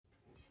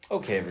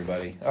Okay,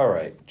 everybody. All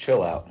right,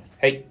 chill out.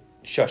 Hey,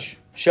 shush.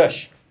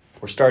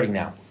 We're starting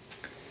now.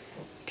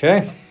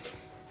 Okay.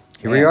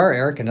 Here we are,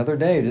 Eric. Another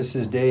day. This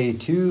is day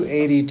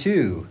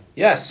 282.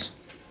 Yes,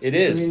 it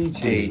is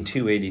 282. day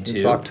 282.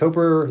 It's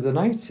October the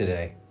 9th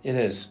today. It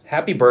is.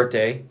 Happy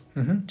birthday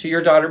to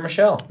your daughter,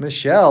 Michelle.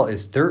 Michelle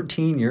is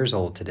 13 years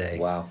old today.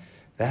 Wow.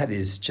 That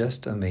is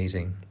just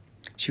amazing.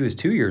 She was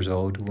 2 years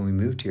old when we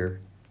moved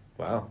here.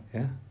 Wow.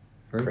 Yeah.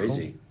 Very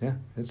Crazy. Cool.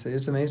 Yeah,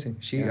 it's amazing.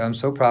 Yeah. I'm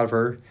so proud of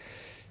her.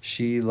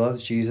 She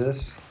loves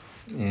Jesus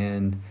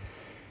and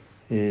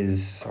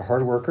is a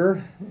hard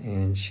worker,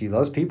 and she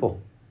loves people.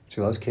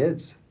 She loves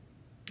kids.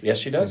 Yes,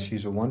 she does. So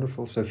she's a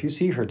wonderful. So if you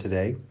see her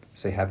today,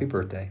 say happy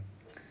birthday.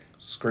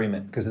 Scream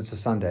it. Because it's a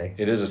Sunday.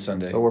 It is a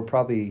Sunday.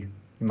 But you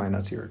might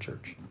not see her at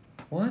church.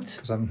 What?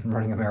 Because I'm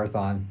running a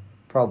marathon.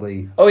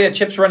 Probably. Oh, yeah,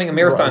 Chip's running a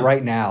marathon.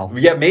 Right now.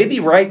 Yeah, maybe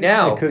right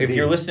now. It could if be.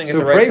 you're listening at so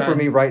the right time. pray for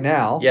me right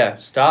now. Yeah,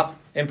 stop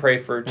and pray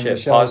for Chip.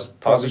 Michelle's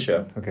Pause the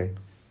show.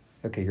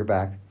 Okay, you're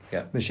back.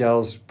 Yeah.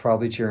 Michelle's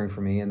probably cheering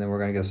for me, and then we're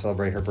going to go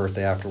celebrate her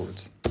birthday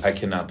afterwards. I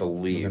cannot We're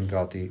going believe. to go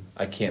out to eat.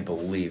 I can't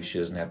believe she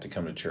doesn't have to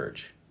come to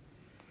church.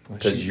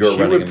 Because you're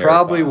running a She would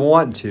probably marathon.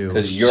 want to.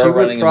 'Cause you're she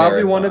running would a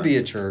probably want to marathon. be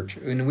at church.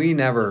 And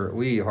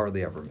we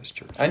hardly ever miss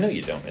church. I know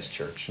you don't miss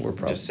church. We're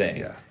probably- just saying.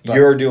 yeah. But-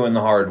 You're doing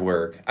the hard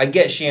work. I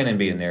get Shannon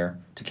being there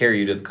to carry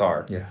you to the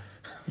car. Yeah.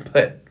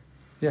 But,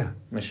 Yeah.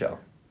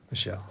 Michelle,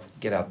 Michelle.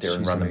 get out there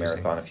and She's run amazing. the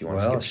marathon if you want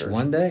to Well, skip church.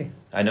 one day.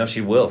 I know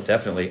she will,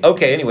 definitely.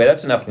 Okay, anyway,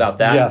 that's enough about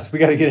that. Yes, we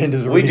got to get into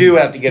the We reading. do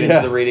have to get into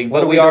Yeah. the reading, What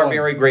but are we are doing?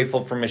 very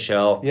grateful for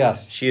Michelle.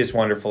 Yes. She is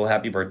wonderful.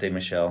 Happy birthday,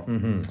 Michelle.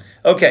 Mm-hmm.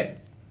 Okay,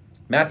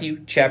 Matthew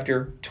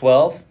chapter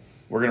 12.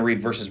 We're going to read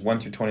verses 1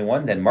 through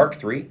 21, then Mark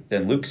 3,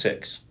 then Luke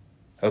 6.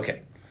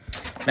 Okay,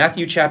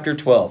 Matthew chapter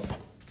 12.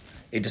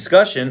 A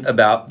discussion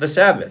about the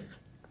Sabbath.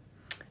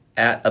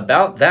 At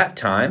about that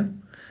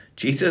time,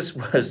 Jesus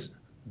was...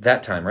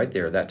 That time, right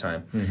there, that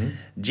time. Mm-hmm.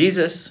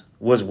 Jesus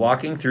was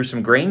walking through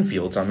some grain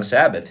fields on the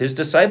Sabbath. His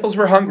disciples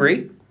were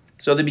hungry,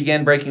 so they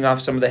began breaking off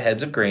some of the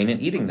heads of grain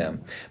and eating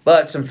them.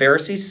 But some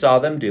Pharisees saw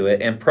them do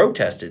it and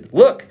protested,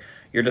 "Look,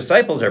 your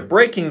disciples are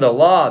breaking the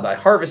law by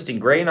harvesting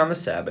grain on the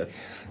Sabbath."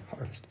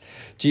 Harvest.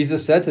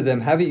 Jesus said to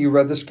them, "Haven't you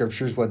read the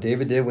scriptures, what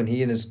David did when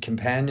he and his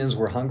companions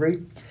were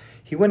hungry?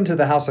 He went into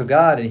the house of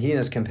God, and he and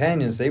his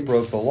companions, they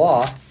broke the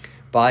law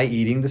by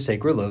eating the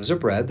sacred loaves of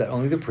bread that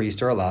only the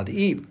priests are allowed to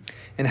eat.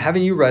 And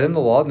haven't you read in the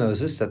law of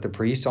Moses that the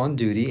priest on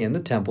duty in the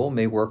temple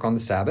may work on the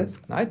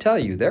Sabbath? I tell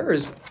you, there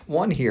is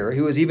one here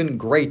who is even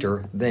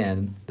greater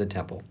than the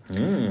temple.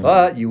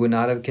 But you would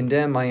not have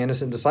condemned my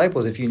innocent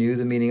disciples if you knew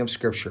the meaning of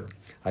Scripture.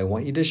 I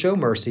want you to show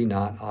mercy,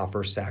 not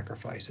offer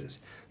sacrifices.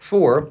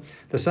 For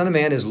the Son of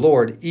Man is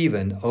Lord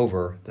even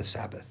over the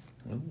Sabbath."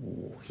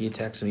 Ooh, he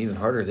attacks them even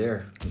harder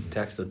there. He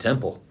attacks the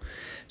temple.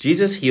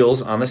 Jesus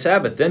heals on the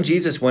Sabbath. Then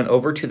Jesus went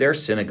over to their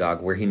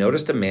synagogue, where he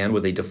noticed a man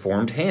with a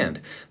deformed hand.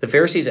 The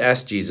Pharisees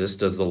asked Jesus,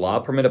 "Does the law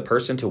permit a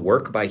person to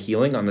work by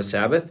healing on the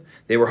Sabbath?"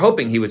 They were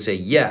hoping he would say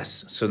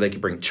yes, so they could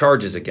bring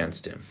charges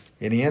against him.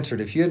 And he answered,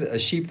 "If you had a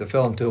sheep that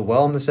fell into a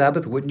well on the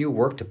Sabbath, wouldn't you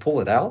work to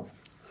pull it out?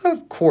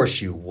 Of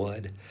course you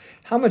would.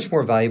 How much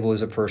more valuable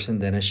is a person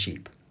than a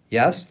sheep?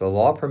 Yes, the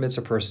law permits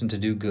a person to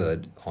do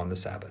good on the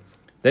Sabbath."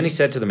 Then he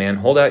said to the man,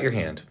 "Hold out your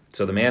hand."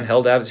 So the man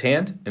held out his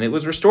hand, and it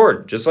was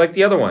restored, just like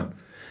the other one.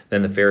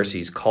 Then the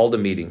Pharisees called a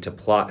meeting to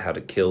plot how to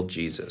kill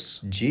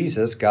Jesus.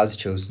 Jesus, God's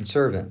chosen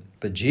servant.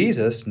 But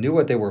Jesus knew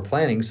what they were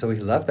planning, so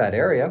he left that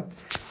area,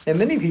 and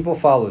many people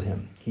followed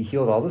him. He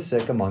healed all the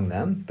sick among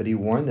them, but he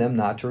warned them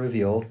not to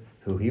reveal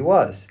who he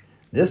was.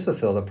 This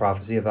fulfilled the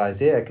prophecy of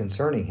Isaiah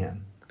concerning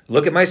him.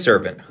 "Look at my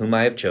servant, whom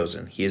I have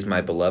chosen. He is my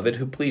beloved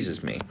who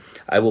pleases me.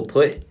 I will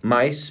put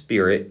my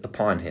spirit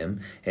upon him,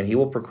 and he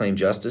will proclaim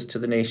justice to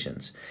the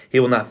nations. He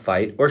will not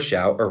fight or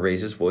shout or raise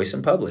his voice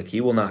in public.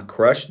 He will not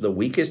crush the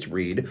weakest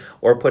reed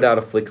or put out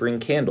a flickering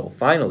candle.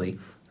 Finally,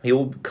 he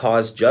will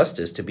cause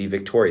justice to be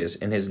victorious,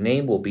 and his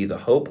name will be the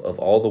hope of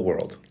all the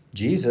world."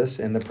 Jesus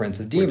and the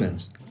prince of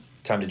demons.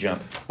 Time to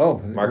jump. Oh,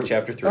 Mark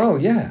chapter 3. Oh,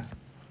 yeah.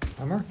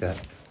 I marked that.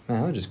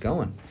 Man, I'm just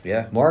going.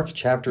 Yeah. Mark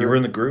chapter You were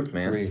in the groove,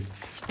 man. 3.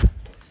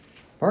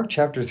 Mark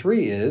chapter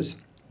 3 is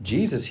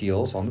Jesus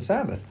heals on the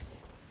Sabbath.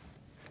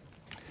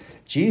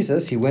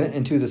 Jesus, he went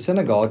into the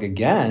synagogue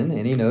again,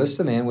 and he noticed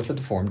a man with a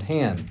deformed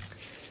hand.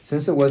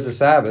 Since it was the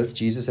Sabbath,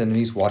 Jesus'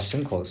 enemies watched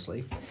him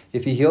closely.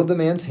 If he healed the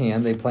man's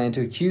hand, they planned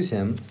to accuse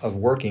him of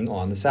working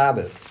on the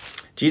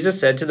Sabbath. Jesus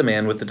said to the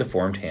man with the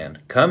deformed hand,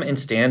 "Come and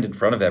stand in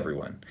front of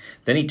everyone."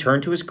 Then he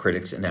turned to his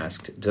critics and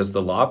asked, "Does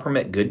the law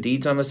permit good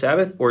deeds on the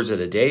Sabbath, or is it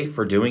a day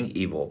for doing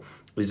evil?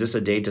 Is this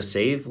a day to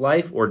save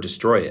life or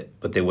destroy it?"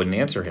 But they wouldn't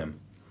answer him.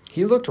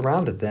 He looked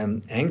around at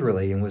them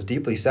angrily and was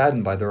deeply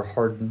saddened by their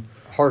hard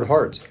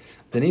hearts.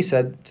 Then he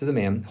said to the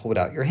man, "Hold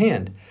out your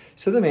hand."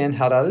 So the man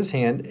held out his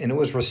hand, and it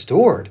was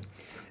restored.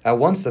 At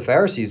once the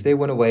Pharisees, they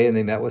went away and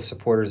they met with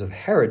supporters of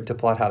Herod to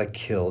plot how to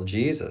kill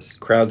Jesus.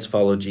 Crowds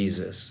followed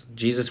Jesus.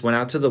 Jesus went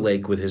out to the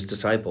lake with his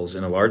disciples,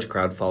 and a large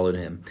crowd followed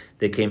him.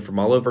 They came from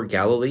all over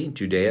Galilee,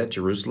 Judea,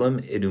 Jerusalem,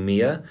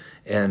 Idumea,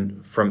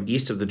 and from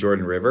east of the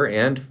Jordan River,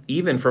 and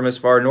even from as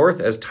far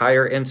north as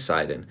Tyre and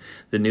Sidon.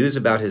 The news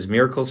about his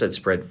miracles had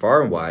spread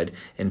far and wide,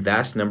 and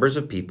vast numbers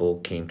of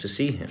people came to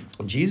see him.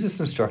 Jesus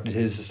instructed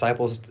his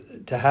disciples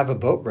to have a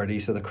boat ready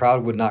so the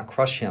crowd would not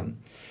crush him.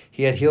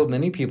 He had healed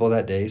many people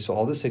that day, so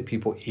all the sick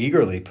people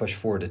eagerly pushed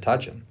forward to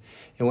touch him.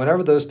 And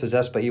whenever those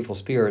possessed by evil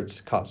spirits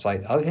caught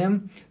sight of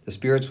him, the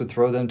spirits would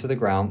throw them to the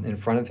ground in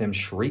front of him,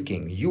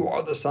 shrieking, "You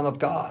are the Son of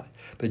God."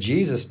 But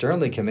Jesus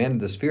sternly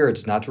commanded the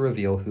spirits not to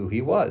reveal who he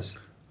was.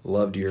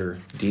 Loved your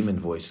demon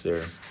voice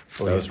there.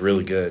 Oh, That yeah. was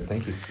really good.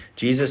 Thank you.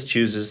 Jesus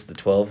chooses the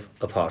 12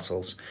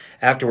 apostles.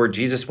 Afterward,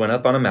 Jesus went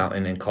up on a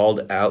mountain and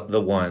called out the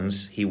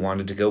ones he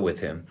wanted to go with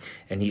him.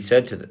 And he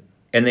said to them,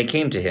 and they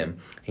came to him,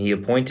 and he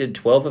appointed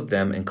 12 of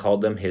them and called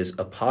them his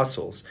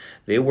apostles.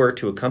 They were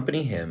to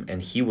accompany him,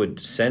 and he would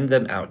send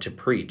them out to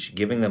preach,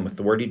 giving them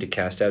authority to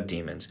cast out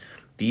demons.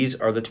 These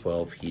are the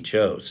 12 he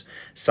chose: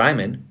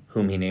 Simon,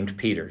 whom he named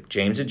Peter,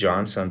 James and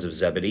John, sons of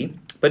Zebedee,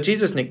 but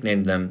Jesus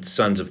nicknamed them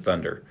sons of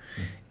thunder,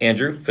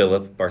 Andrew,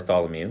 Philip,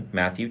 Bartholomew,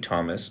 Matthew,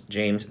 Thomas,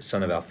 James,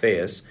 son of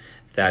Alphaeus,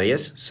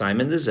 Thaddeus,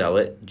 Simon the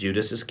Zealot,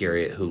 Judas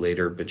Iscariot, who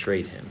later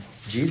betrayed him.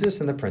 Jesus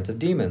and the Prince of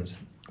Demons.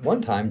 One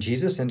time,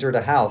 Jesus entered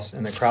a house,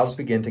 and the crowds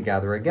began to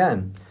gather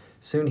again.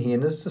 Soon he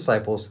and his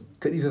disciples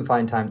couldn't even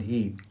find time to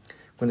eat.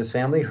 When his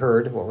family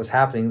heard what was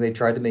happening, they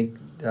tried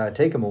to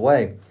take him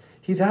away.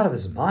 "He's out of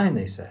his mind,"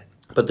 they said.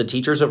 But the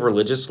teachers of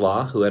religious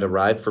law who had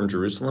arrived from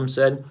Jerusalem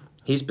said,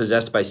 "He's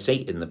possessed by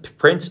Satan, the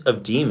prince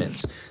of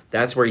demons.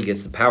 That's where he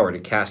gets the power to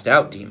cast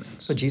out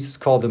demons." But Jesus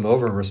called them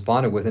over and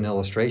responded with an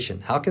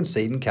illustration. "How can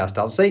Satan cast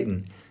out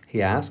Satan?"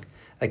 he asked.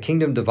 "A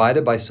kingdom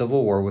divided by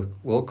civil war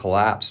will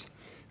collapse.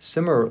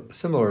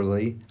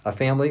 Similarly, a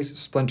family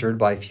splintered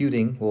by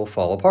feuding will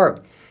fall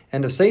apart.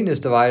 And if Satan is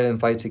divided and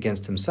fights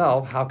against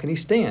himself, how can he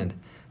stand?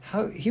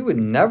 He would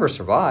never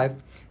survive.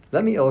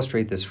 Let me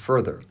illustrate this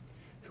further.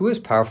 Who is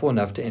powerful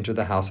enough to enter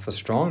the house of a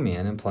strong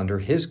man and plunder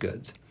his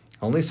goods?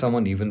 Only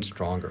someone even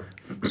stronger.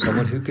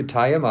 Someone who could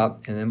tie him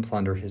up and then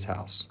plunder his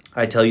house.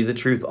 I tell you the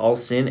truth, all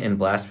sin and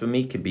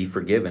blasphemy can be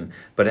forgiven,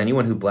 but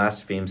anyone who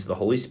blasphemes the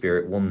Holy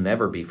Spirit will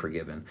never be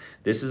forgiven.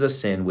 This is a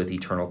sin with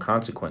eternal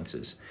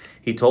consequences."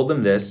 He told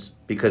them this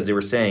because they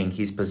were saying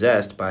he's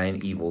possessed by an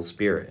evil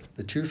spirit.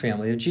 The true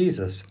family of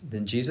Jesus.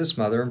 Then Jesus'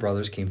 mother and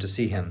brothers came to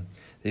see him.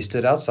 They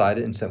stood outside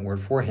and sent word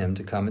for him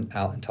to come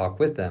out and talk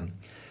with them.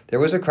 There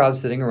was a crowd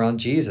sitting around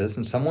Jesus,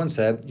 and someone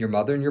said, "Your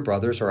mother and your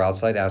brothers are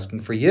outside asking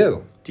for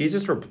you."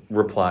 Jesus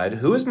replied,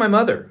 "Who is my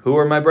mother? Who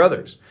are my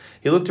brothers?"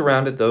 He looked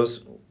at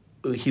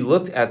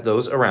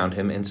those around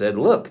him and said,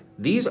 "Look,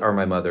 these are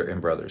my mother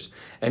and brothers.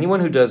 Anyone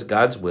who does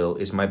God's will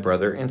is my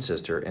brother and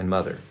sister and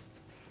mother."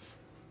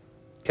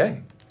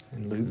 Okay.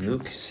 And Luke.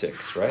 Luke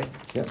 6, right?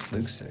 Yep,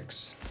 Luke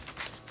 6.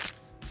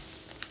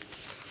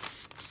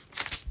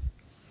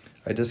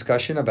 A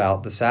discussion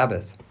about the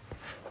Sabbath.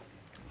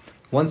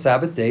 One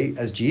Sabbath day,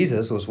 as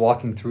Jesus was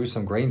walking through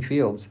some grain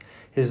fields,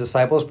 his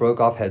disciples broke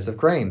off heads of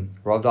grain,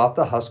 rubbed off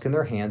the husk in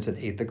their hands, and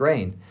ate the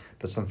grain.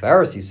 But some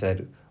Pharisees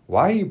said,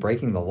 "Why are you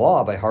breaking the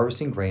law by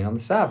harvesting grain on the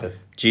Sabbath?"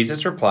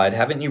 Jesus replied,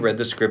 Haven't you read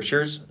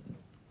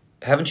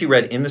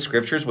in the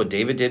scriptures what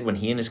David did when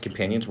he and his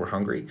companions were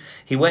hungry?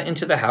 He went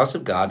into the house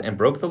of God and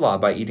broke the law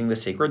by eating the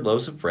sacred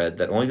loaves of bread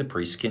that only the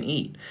priests can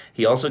eat.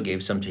 He also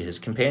gave some to his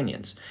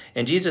companions.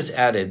 And Jesus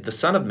added, "The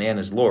Son of Man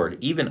is Lord,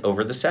 even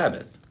over the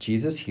Sabbath."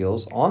 Jesus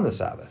heals on the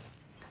Sabbath.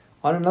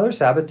 On another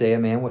Sabbath day, a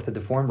man with a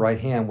deformed right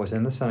hand was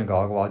in the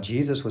synagogue while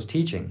Jesus was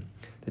teaching.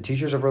 The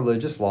teachers of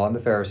religious law and the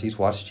Pharisees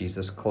watched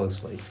Jesus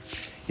closely.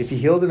 If he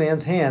healed the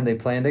man's hand, they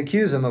planned to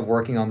accuse him of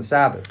working on the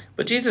Sabbath.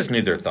 But Jesus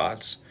knew their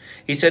thoughts.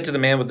 He said to the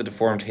man with the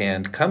deformed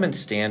hand, "Come and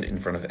stand in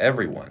front of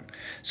everyone."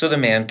 So the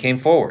man came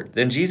forward.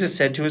 Then Jesus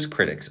said to his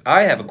critics,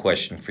 "I have a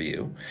question for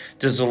you.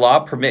 Does the law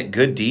permit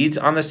good deeds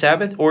on the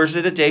Sabbath, or is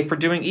it a day for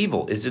doing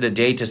evil? Is it a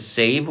day to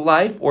save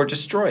life or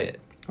destroy it?"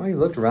 Well, he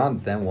looked around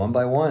at them one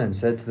by one and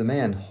said to the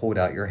man, "Hold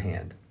out your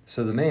hand."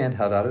 So the man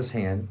held out his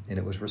hand, and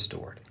it was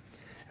restored.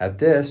 At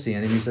this, the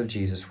enemies of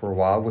Jesus were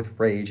wild with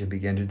rage and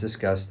began to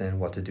discuss then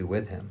what to do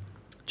with him.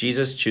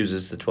 Jesus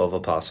chooses the 12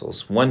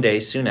 apostles. One day,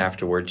 soon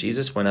afterward,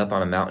 Jesus went up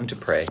on a mountain to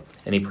pray,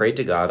 and he prayed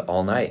to God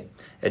all night.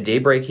 At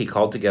daybreak, he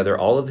called together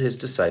all of his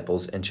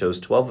disciples and chose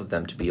 12 of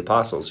them to be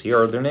apostles. Here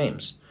are their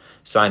names: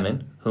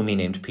 Simon, whom he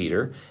named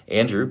Peter;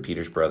 Andrew,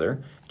 Peter's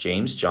brother;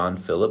 James, John,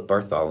 Philip,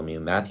 Bartholomew;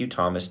 Matthew,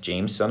 Thomas;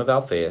 James, son of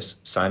Alphaeus;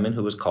 Simon,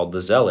 who was called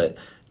the Zealot;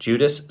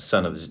 Judas,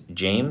 son of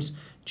James;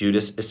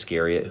 Judas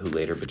Iscariot, who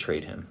later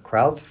betrayed him.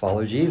 Crowds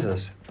followed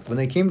Jesus. When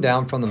they came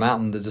down from the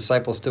mountain, the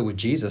disciples stood with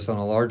Jesus on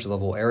a large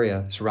level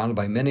area, surrounded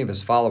by many of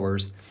his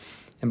followers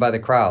and by the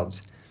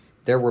crowds.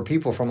 There were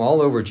people from all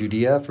over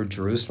Judea, from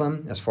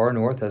Jerusalem, as far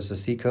north as the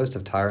seacoast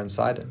of Tyre and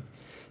Sidon.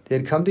 They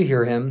had come to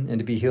hear him and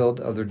to be healed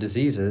of their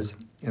diseases,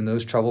 and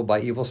those troubled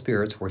by evil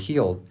spirits were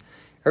healed.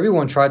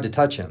 Everyone tried to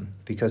touch him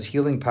because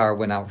healing power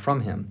went out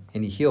from him,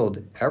 and he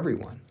healed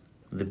everyone.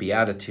 The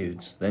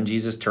Beatitudes. Then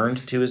Jesus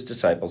turned to his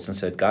disciples and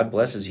said, God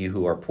blesses you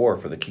who are poor,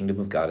 for the kingdom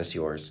of God is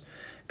yours.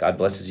 God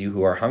blesses you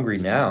who are hungry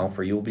now,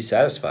 for you will be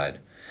satisfied.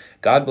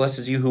 God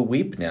blesses you who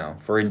weep now,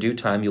 for in due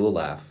time you will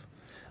laugh.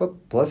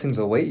 What blessings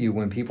await you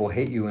when people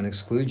hate you and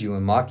exclude you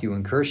and mock you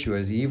and curse you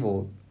as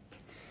evil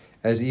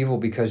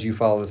because you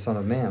follow the Son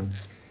of Man?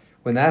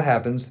 When that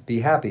happens,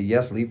 be happy.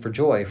 Yes, leap for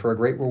joy, for a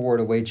great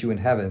reward awaits you in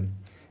heaven.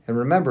 And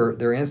remember,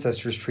 their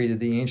ancestors treated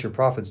the ancient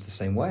prophets the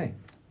same way.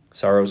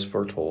 Sorrows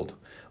foretold.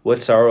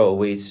 What sorrow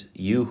awaits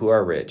you who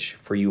are rich,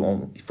 for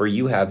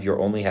you have your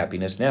only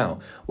happiness now.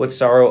 What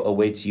sorrow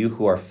awaits you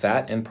who are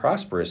fat and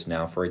prosperous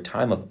now, for a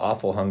time of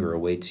awful hunger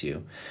awaits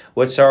you.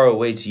 What sorrow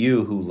awaits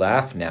you who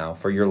laugh now,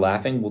 for your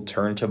laughing will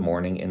turn to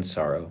mourning and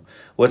sorrow.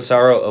 What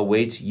sorrow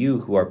awaits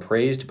you who are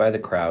praised by the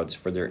crowds,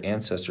 for their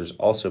ancestors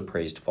also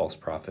praised false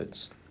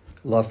prophets.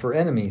 Love for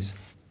enemies.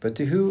 But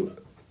to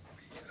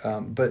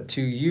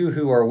you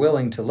who are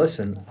willing to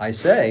listen, I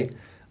say,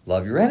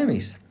 love your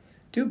enemies.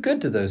 Do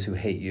good to those who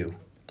hate you.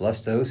 Bless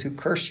those who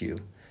curse you.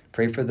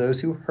 Pray for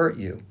those who hurt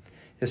you.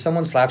 If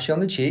someone slaps you on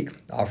the cheek,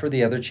 offer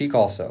the other cheek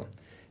also.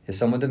 If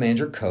someone demands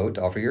your coat,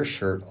 offer your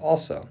shirt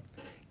also.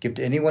 Give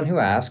to anyone who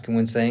asks, and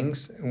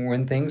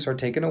when things are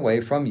taken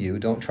away from you,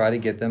 don't try to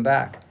get them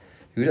back.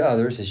 Do to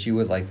others as you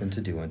would like them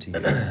to do unto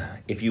you.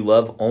 If you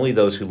love only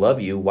those who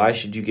love you, why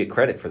should you get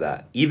credit for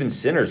that? Even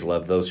sinners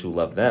love those who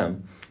love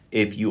them.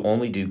 If you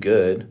only do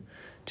good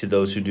to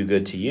those who do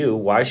good to you,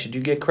 why should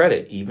you get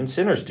credit? Even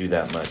sinners do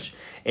that much.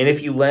 And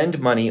if you lend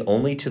money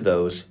only to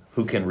those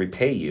who can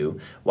repay you,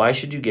 why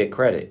should you get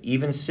credit?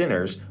 Even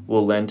sinners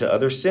will lend to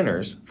other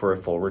sinners for a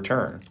full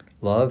return.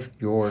 Love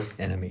your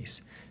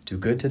enemies. Do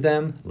good to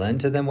them, lend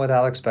to them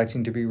without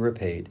expecting to be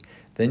repaid.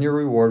 Then your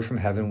reward from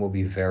heaven will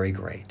be very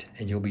great,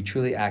 and you'll be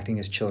truly acting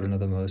as children of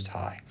the Most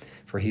High.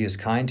 For he is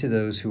kind to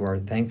those who are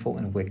thankful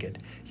and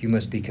wicked. You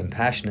must be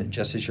compassionate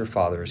just as your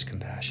Father is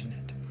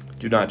compassionate.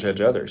 Do not judge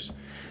others.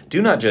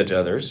 Do not judge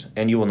others,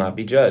 and you will not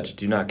be judged.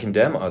 Do not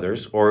condemn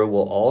others, or it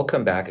will all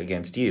come back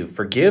against you.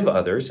 Forgive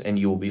others, and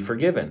you will be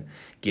forgiven.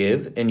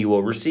 Give, and you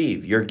will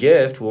receive. Your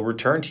gift will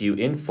return to you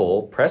in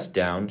full, pressed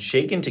down,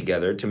 shaken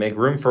together to make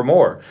room for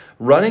more,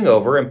 running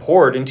over and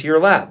poured into your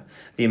lap.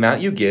 The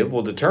amount you give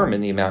will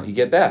determine the amount you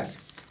get back.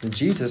 Then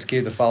Jesus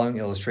gave the following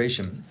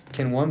illustration.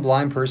 Can one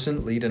blind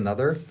person lead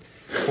another?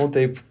 Won't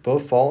they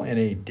both fall in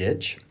a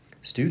ditch?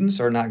 Students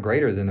are not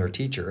greater than their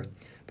teacher,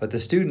 but the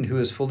student who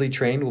is fully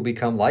trained will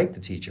become like the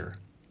teacher.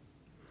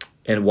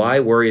 And why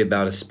worry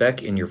about a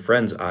speck in your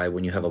friend's eye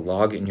when you have a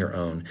log in your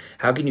own?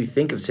 How can you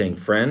think of saying,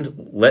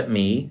 friend, let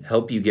me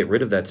help you get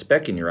rid of that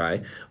speck in your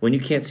eye, when you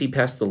can't see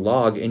past the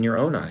log in your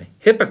own eye?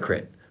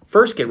 Hypocrite!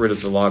 First get rid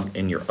of the log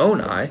in your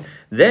own eye,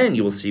 then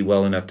you will see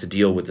well enough to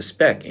deal with the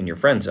speck in your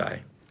friend's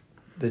eye.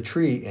 The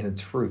tree and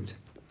its fruit.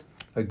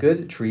 A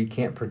good tree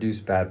can't produce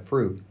bad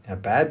fruit, and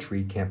a bad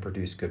tree can't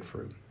produce good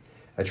fruit.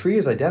 A tree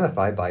is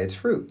identified by its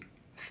fruit.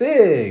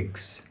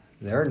 Figs!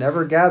 They're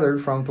never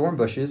gathered from thorn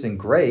bushes, and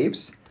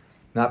grapes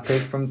not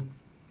picked from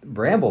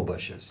bramble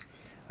bushes.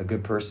 A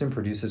good person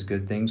produces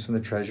good things from the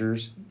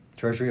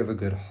treasury of a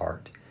good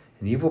heart.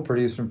 An evil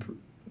person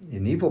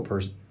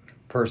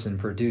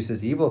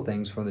produces evil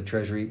things from the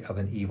treasury of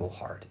an evil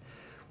heart.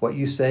 What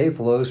you say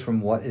flows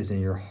from what is in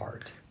your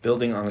heart.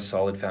 Building on a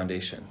solid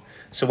foundation.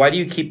 So why do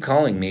you keep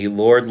calling me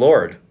Lord,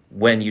 Lord,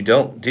 when you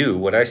don't do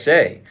what I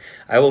say?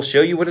 I will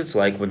show you what it's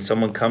like when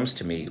someone comes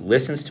to me,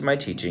 listens to my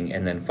teaching,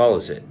 and then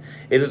follows it.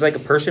 It is like a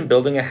person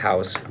building a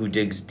house who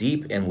digs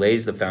deep and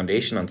lays the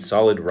foundation on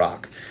solid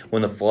rock.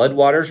 When the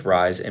floodwaters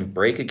rise and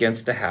break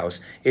against the house,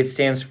 it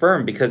stands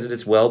firm because it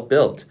is well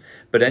built.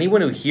 But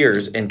anyone who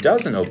hears and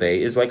doesn't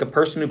obey is like a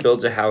person who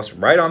builds a house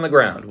right on the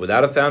ground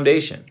without a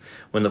foundation.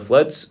 When the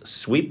floods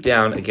sweep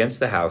down against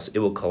the house, it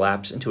will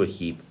collapse into a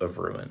heap of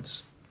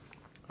ruins.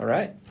 All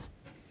right.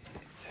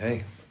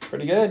 Hey.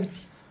 Pretty good.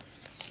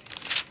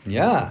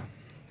 Yeah.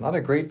 A lot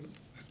of a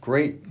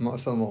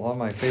lot of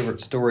my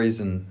favorite stories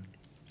and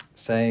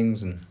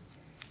sayings, and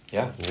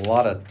Yeah. a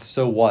lot of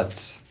so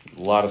whats.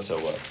 A lot of so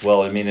whats.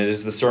 Well, I mean, it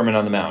is the Sermon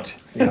on the Mount.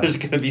 Yeah. There's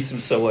going to be some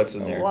so whats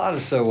in there. A lot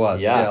of so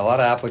whats. Yeah. Yeah, a lot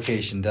of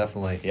application,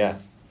 definitely. Yeah.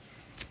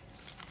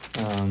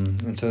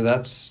 And so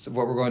that's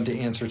what we're going to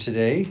answer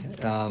today.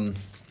 One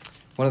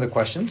of the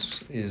questions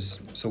is,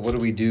 so what do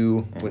we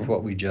do with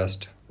what we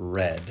just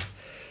read?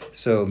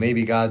 So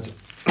maybe the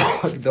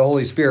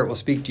Holy Spirit will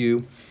speak to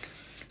you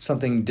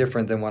something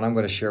different than what I'm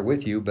going to share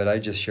with you, but I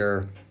just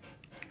share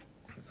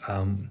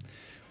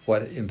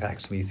what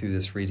impacts me through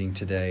this reading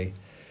today.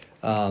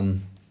 A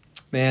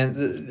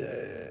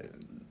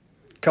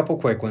couple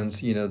quick ones,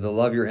 the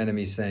love your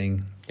enemies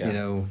saying,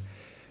 Yeah.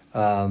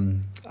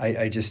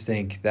 I just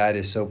think that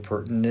is so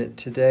pertinent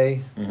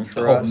today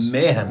for Oh, us.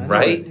 man,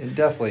 right? And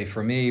definitely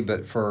for me,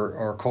 but for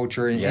our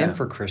culture and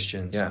for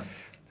Christians. Yeah.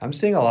 I'm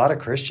seeing a lot of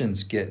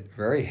Christians get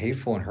very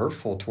hateful and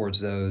hurtful towards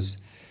those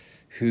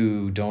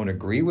who don't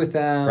agree with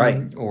them,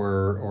 Right.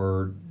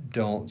 or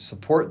don't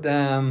support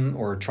them,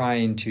 or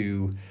trying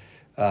to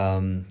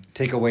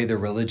take away their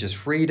religious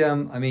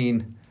freedom. I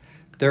mean,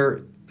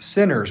 they're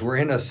sinners. We're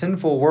in a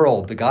sinful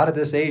world. The God of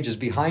this age is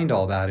behind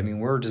all that. I mean,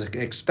 we're to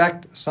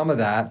expect some of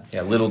that.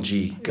 Yeah, little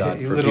g, God,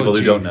 for Little people g.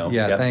 who don't know.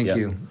 Yeah, Yep, thank yep.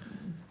 you.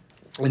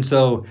 And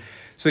so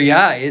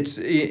yeah,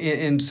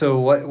 and so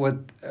what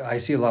I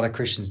see a lot of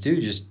Christians do,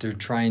 just they're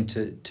trying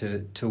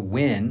to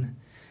win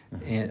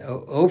and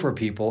over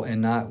people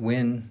and not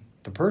win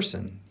the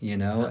person,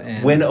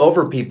 and Win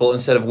over people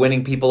instead of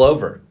winning people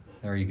over.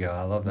 there you go.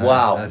 I love that.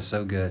 Wow. That's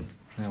so good.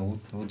 Yeah,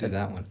 we'll do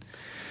that one.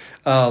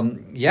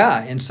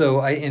 And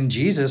so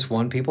Jesus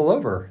won people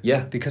over.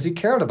 Yeah. Because he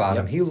cared about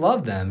them. Yep. He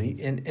loved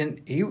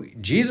them.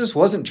 Jesus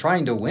wasn't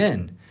trying to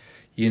win.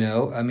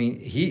 I mean,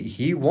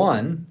 he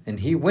won and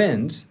he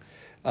wins,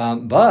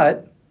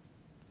 but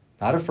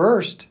not at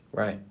first.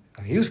 Right.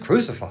 He was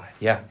crucified.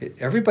 Yeah.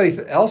 Everybody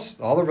else,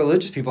 all the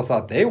religious people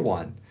thought they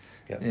won.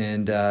 Yep.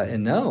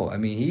 And no, I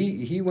mean,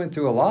 he went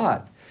through a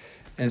lot.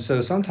 And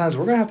so sometimes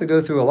we're going to have to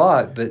go through a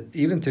lot, but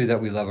even through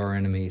that, we love our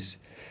enemies.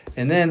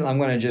 And then I'm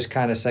going to just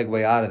kind of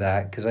segue out of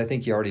that because I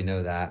think you already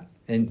know that.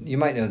 And you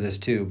might know this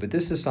too, but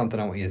this is something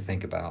I want you to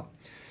think about.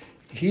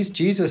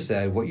 Jesus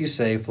said, what you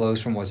say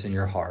flows from what's in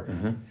your heart.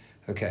 Mm-hmm.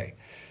 Okay.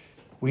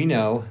 We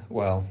know,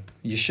 well,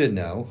 you should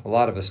know, a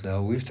lot of us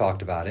know, we've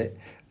talked about it,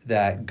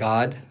 that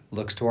God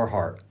looks to our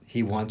heart.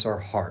 He wants our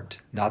heart,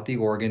 not the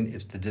organ.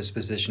 It's the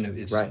disposition of,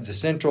 it's Right. the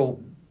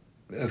central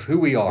of who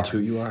we are. It's who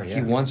you are, yeah.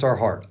 He wants our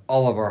heart,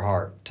 all of our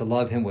heart, to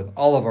love him with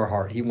all of our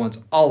heart. He wants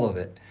all of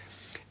it.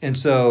 And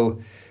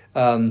so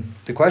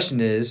the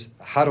question is,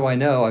 how do I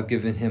know I've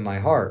given him my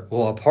heart?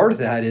 Well, a part of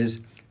that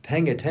is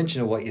paying attention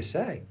to what you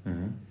say.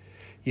 Mm-hmm.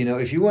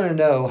 If you want to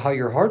know how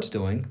your heart's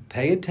doing,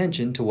 pay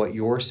attention to what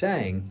you're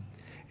saying.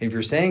 And if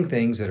you're saying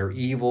things that are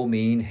evil,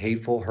 mean,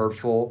 hateful,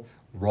 hurtful,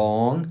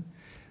 wrong,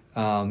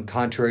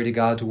 contrary to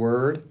God's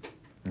word,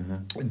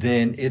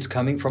 then it's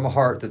coming from a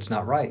heart that's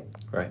not right.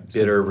 Right.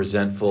 Bitter,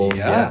 resentful.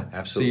 Yeah,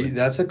 absolutely. See,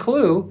 that's a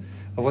clue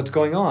of what's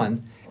going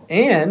on.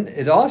 And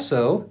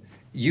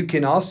you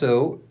can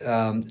also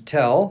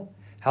tell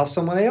how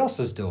someone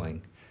else is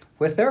doing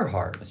with their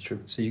heart. That's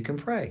true. So you can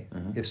pray.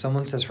 Mm-hmm. If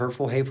someone says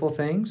hurtful, hateful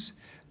things,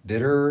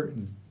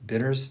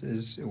 bitterness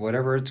is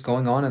whatever it's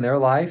going on in their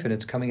life and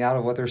it's coming out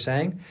of what they're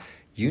saying,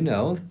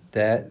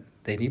 that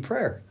they need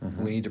prayer.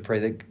 Mm-hmm. We need to pray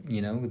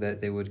that,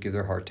 that they would give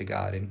their heart to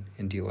God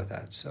and deal with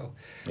that. So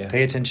Yeah.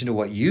 pay attention to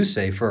what you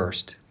say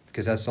first,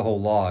 because that's the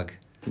whole log.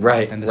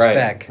 Right. And the right.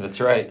 spec.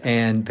 That's right.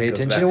 And pay Goes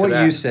attention back to what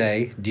that. you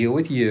say, deal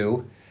with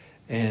you,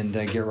 and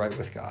get right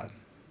with God.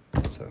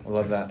 So I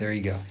love that. There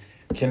you go.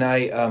 Can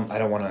I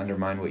don't want to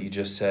undermine what you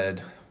just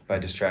said by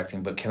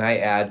distracting, but can I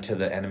add to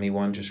the enemy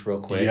one just real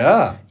quick?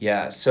 Yeah.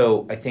 Yeah.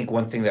 So I think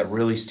one thing that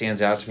really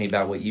stands out to me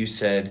about what you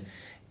said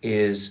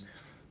is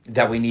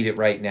that we need it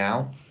right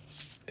now,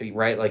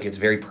 right? Like it's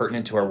very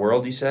pertinent to our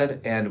world, you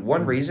said. And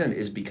one reason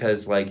is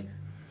because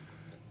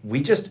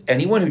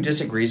anyone who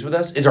disagrees with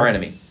us is our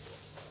enemy.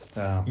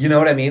 You know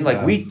what I mean?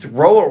 Like we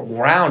throw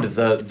around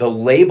the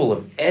label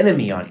of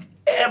enemy on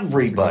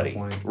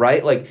everybody,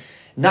 right? Like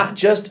not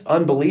just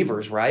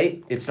unbelievers,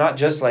 right? It's not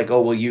just like, oh,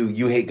 well,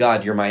 you hate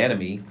God, you're my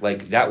enemy.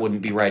 Like that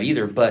wouldn't be right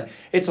either. But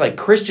it's like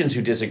Christians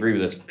who disagree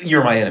with us,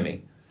 you're my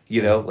enemy.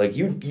 Like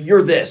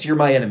you're this, you're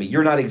my enemy.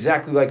 You're not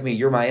exactly like me,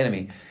 you're my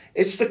enemy.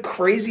 It's the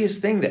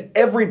craziest thing that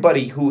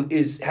everybody who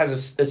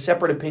has a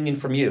separate opinion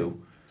from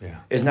you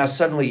is now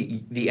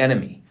suddenly the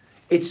enemy.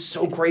 It's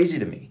so crazy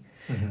to me.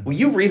 Mm-hmm. Well,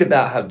 you read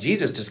about how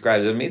Jesus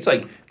describes it. I mean, it's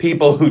like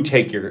people who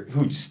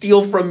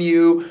steal from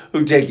you,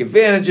 who take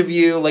advantage of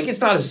you. Like it's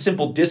not a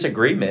simple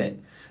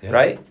disagreement,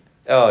 right?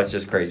 Oh, it's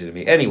just crazy to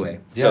me. Anyway,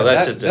 so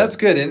that's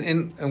good,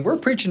 and we're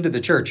preaching to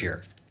the church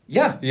here.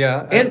 Yeah,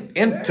 yeah,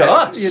 and to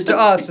us, to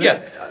us,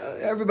 yeah,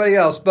 everybody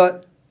else.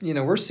 But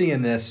we're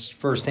seeing this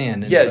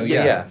firsthand. And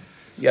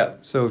yeah.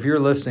 So if you're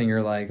listening,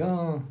 you're like,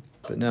 oh,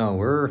 but no,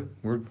 we're.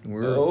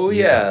 Oh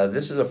yeah,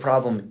 this is a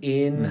problem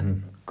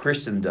in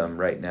Christendom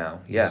right now.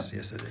 Yeah.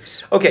 Yes, it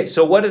is. Okay,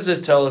 so what does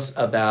this tell us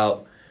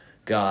about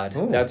God?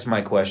 Ooh. That's my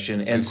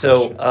question. And Good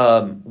so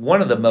question.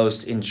 one of the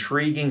most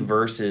intriguing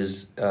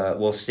verses,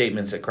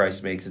 statements that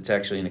Christ makes, it's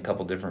actually in a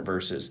couple different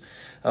verses.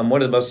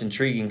 One of the most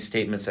intriguing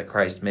statements that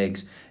Christ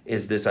makes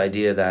is this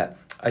idea that,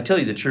 I tell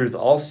you the truth,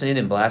 all sin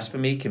and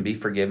blasphemy can be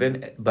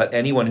forgiven, but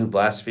anyone who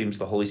blasphemes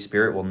the Holy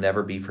Spirit will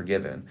never be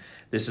forgiven.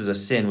 This is a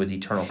sin with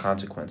eternal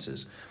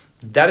consequences.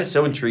 That is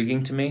so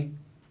intriguing to me,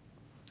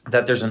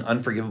 that there's an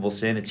unforgivable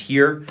sin. It's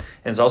here,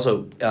 and it's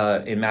also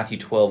in Matthew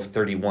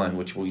 12:31,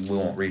 which we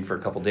won't read for a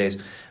couple days.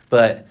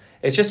 But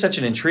it's just such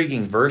an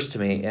intriguing verse to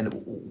me. And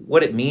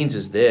what it means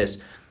is this,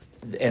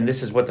 and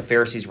this is what the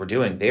Pharisees were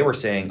doing. They were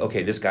saying,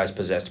 okay, this guy's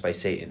possessed by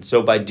Satan.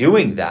 So by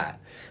doing that,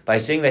 by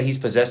saying that he's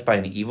possessed by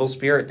an evil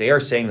spirit, they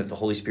are saying that the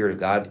Holy Spirit of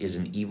God is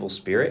an evil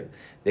spirit.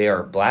 They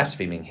are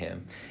blaspheming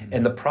him. Mm-hmm.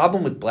 And the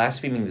problem with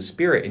blaspheming the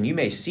Spirit, and you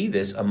may see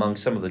this among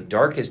some of the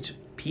darkest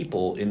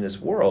people in this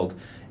world,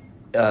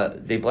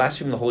 they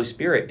blaspheme the Holy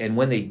Spirit, and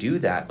when they do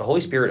that, the Holy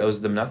Spirit owes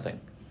them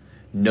nothing.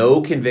 No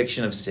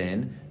conviction of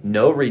sin,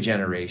 no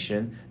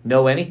regeneration,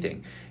 no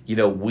anything.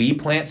 We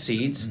plant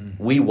seeds,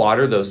 we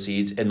water those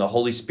seeds, and the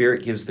Holy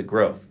Spirit gives the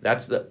growth.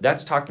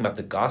 That's talking about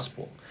the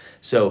gospel.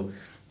 So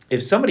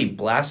if somebody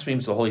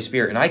blasphemes the Holy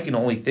Spirit, and I can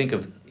only think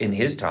of in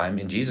his time,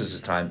 in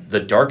Jesus' time, the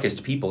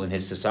darkest people in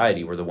his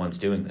society were the ones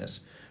doing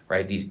this,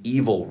 right? These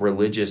evil,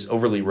 religious,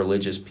 overly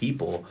religious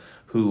people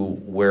who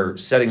were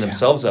setting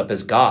themselves up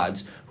as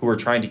gods, who were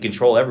trying to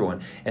control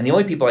everyone. And the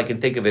only people I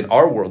can think of in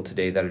our world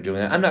today that are doing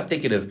that, I'm not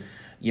thinking of,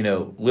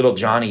 little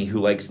Johnny who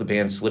likes the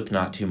band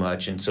Slipknot too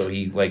much, and so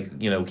he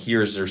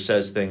hears or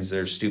says things that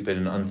are stupid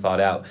and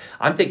unthought out.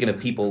 I'm thinking of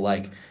people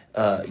like,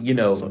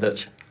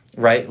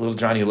 right, little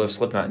Johnny who loves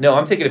Slipknot. No,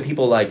 I'm thinking of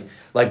people like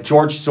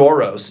George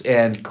Soros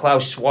and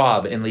Klaus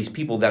Schwab and these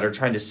people that are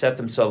trying to set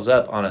themselves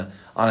up on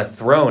a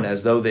throne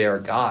as though they are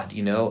God,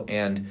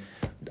 and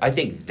I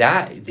think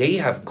that they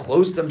have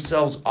closed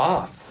themselves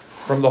off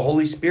from the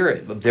Holy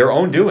Spirit, their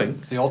own doing.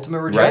 It's the ultimate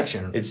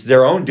rejection. Right? It's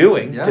their own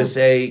doing to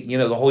say,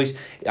 the Holy.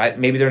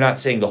 Maybe they're not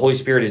saying the Holy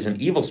Spirit is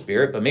an evil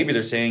spirit, but maybe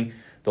they're saying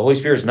the Holy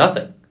Spirit is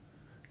nothing.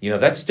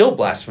 That's still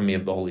blasphemy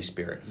of the Holy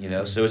Spirit.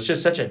 So it's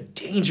just such a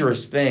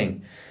dangerous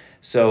thing.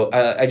 So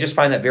I just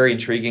find that very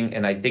intriguing,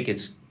 and I think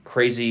it's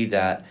crazy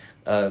that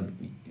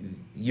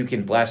you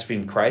can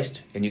blaspheme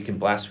Christ and you can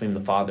blaspheme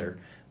the Father.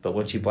 But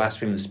once you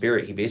blaspheme the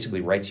Spirit, he basically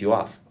writes you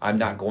off. I'm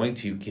not going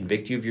to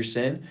convict you of your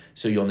sin,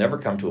 so you'll never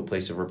come to a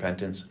place of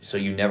repentance, so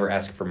you never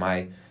ask for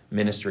my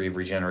ministry of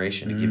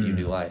regeneration to give you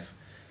new life.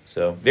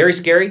 So very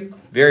scary,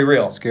 very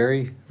real.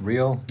 Scary,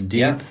 real,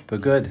 deep,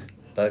 but good.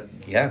 But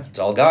yeah, it's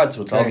all God,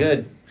 so it's all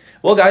good.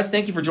 Well, guys,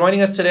 thank you for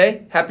joining us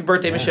today. Happy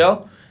birthday,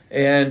 Michelle.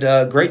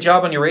 And great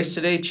job on your race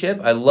today, Chip.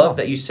 I love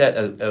that you set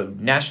a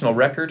national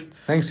record.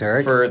 Thanks,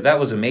 Eric. That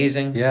was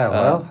amazing.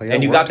 Yeah,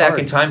 and you got back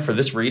in time for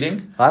this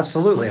reading.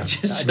 Absolutely.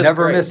 Just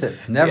never great. miss it.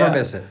 Never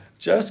miss it.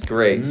 Just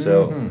great.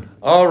 So,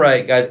 all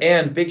right, guys.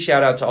 And big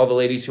shout out to all the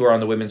ladies who are on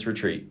the women's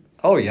retreat.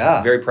 Oh,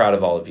 yeah. Very proud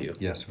of all of you.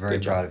 Yes, very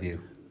proud of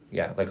you.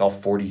 Yeah, like all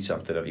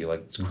 40-something of you.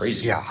 Like, it's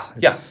crazy.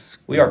 Yeah.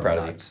 We are proud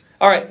of you.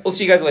 All right, we'll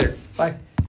see you guys later. Bye.